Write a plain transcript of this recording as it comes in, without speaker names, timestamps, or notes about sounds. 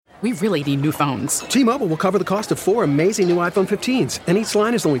We really need new phones. T-Mobile will cover the cost of 4 amazing new iPhone 15s, and each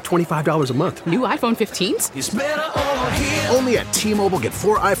line is only $25 a month. New iPhone 15s? It's better over here. Only at T-Mobile, get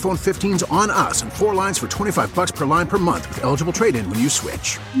 4 iPhone 15s on us and 4 lines for $25 per line per month with eligible trade-in when you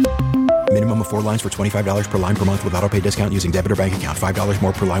switch. Minimum of 4 lines for $25 per line per month with autopay discount using debit or bank account. $5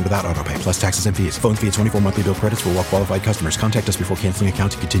 more per line without autopay, plus taxes and fees. Phone fee at 24 monthly bill credits for well-qualified customers. Contact us before canceling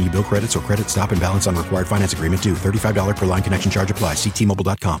account to continue bill credits or credit stop and balance on required finance agreement due. $35 per line connection charge applies. See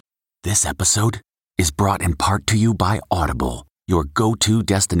T-Mobile.com. This episode is brought in part to you by Audible, your go-to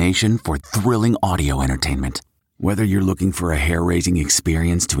destination for thrilling audio entertainment. Whether you're looking for a hair-raising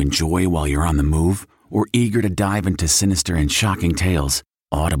experience to enjoy while you're on the move or eager to dive into sinister and shocking tales,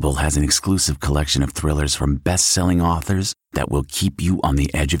 Audible has an exclusive collection of thrillers from best-selling authors that will keep you on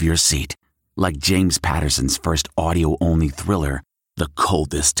the edge of your seat. Like James Patterson's first audio-only thriller, The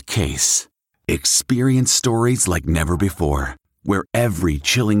Coldest Case. Experience stories like never before, where every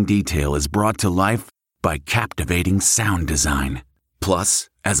chilling detail is brought to life by captivating sound design. Plus,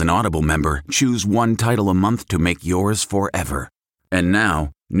 as an Audible member, choose one title a month to make yours forever. And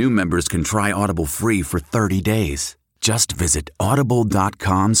now, new members can try Audible free for 30 days. Just visit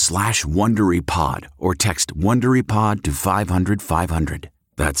audible.com/WonderyPod or text WonderyPod to 500-500.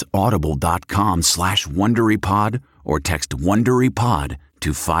 That's audible.com/WonderyPod or text WonderyPod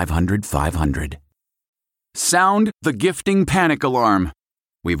to 500-500. Sound the gifting panic alarm.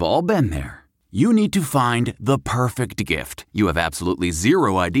 We've all been there. You need to find the perfect gift. You have absolutely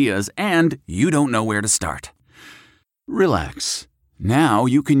zero ideas and you don't know where to start. Relax. Now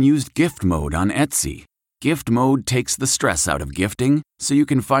you can use gift mode on Etsy. Gift mode takes the stress out of gifting, so you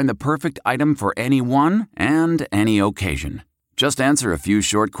can find the perfect item for anyone and any occasion. Just answer a few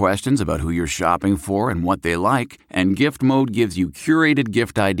short questions about who you're shopping for and what they like, and gift mode gives you curated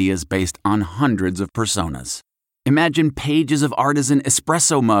gift ideas based on hundreds of personas. Imagine pages of artisan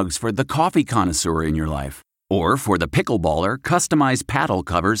espresso mugs for the coffee connoisseur in your life. Or for the pickleballer, customized paddle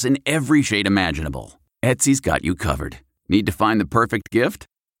covers in every shade imaginable. Etsy's got you covered. Need to find the perfect gift?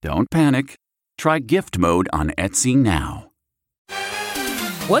 Don't panic. Try gift mode on Etsy now.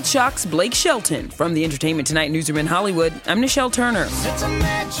 What shocks Blake Shelton? From the Entertainment Tonight newsroom in Hollywood, I'm Nichelle Turner.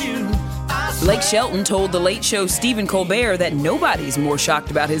 Blake Shelton told The Late Show Stephen Colbert that nobody's more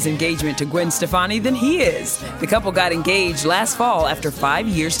shocked about his engagement to Gwen Stefani than he is. The couple got engaged last fall after 5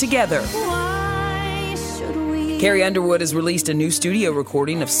 years together. Carrie Underwood has released a new studio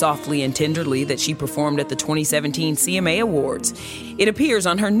recording of Softly and Tenderly that she performed at the 2017 CMA Awards. It appears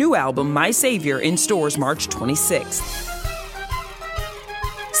on her new album, My Savior, in stores March 26th.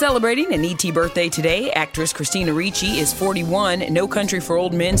 Celebrating an ET birthday today, actress Christina Ricci is 41, No Country for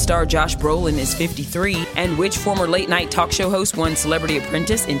Old Men star Josh Brolin is 53, and which former late-night talk show host won Celebrity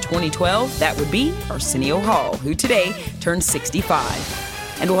Apprentice in 2012? That would be Arsenio Hall, who today turns 65.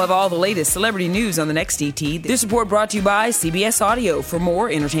 And we'll have all the latest celebrity news on the next ET. This report brought to you by CBS Audio. For more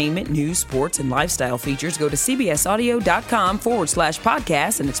entertainment, news, sports, and lifestyle features, go to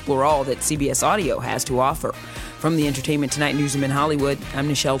cbsaudio.com/podcast and explore all that CBS Audio has to offer. From the Entertainment Tonight newsroom in Hollywood, I'm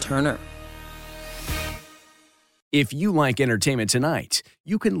Nichelle Turner. If you like Entertainment Tonight,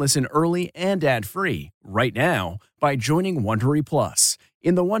 you can listen early and ad-free right now by joining Wondery Plus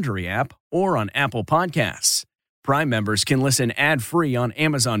in the Wondery app or on Apple Podcasts. Prime members can listen ad-free on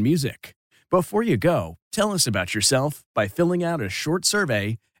Amazon Music. Before you go, tell us about yourself by filling out a short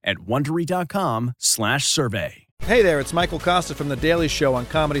survey at Wondery.com/survey. Hey there, it's Michael Costa from The Daily Show on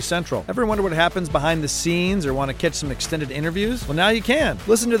Comedy Central. Ever wonder what happens behind the scenes or want to catch some extended interviews? Well, now you can.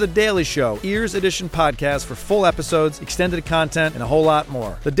 Listen to The Daily Show, Ears Edition podcast for full episodes, extended content, and a whole lot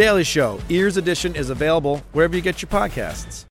more. The Daily Show, Ears Edition is available wherever you get your podcasts.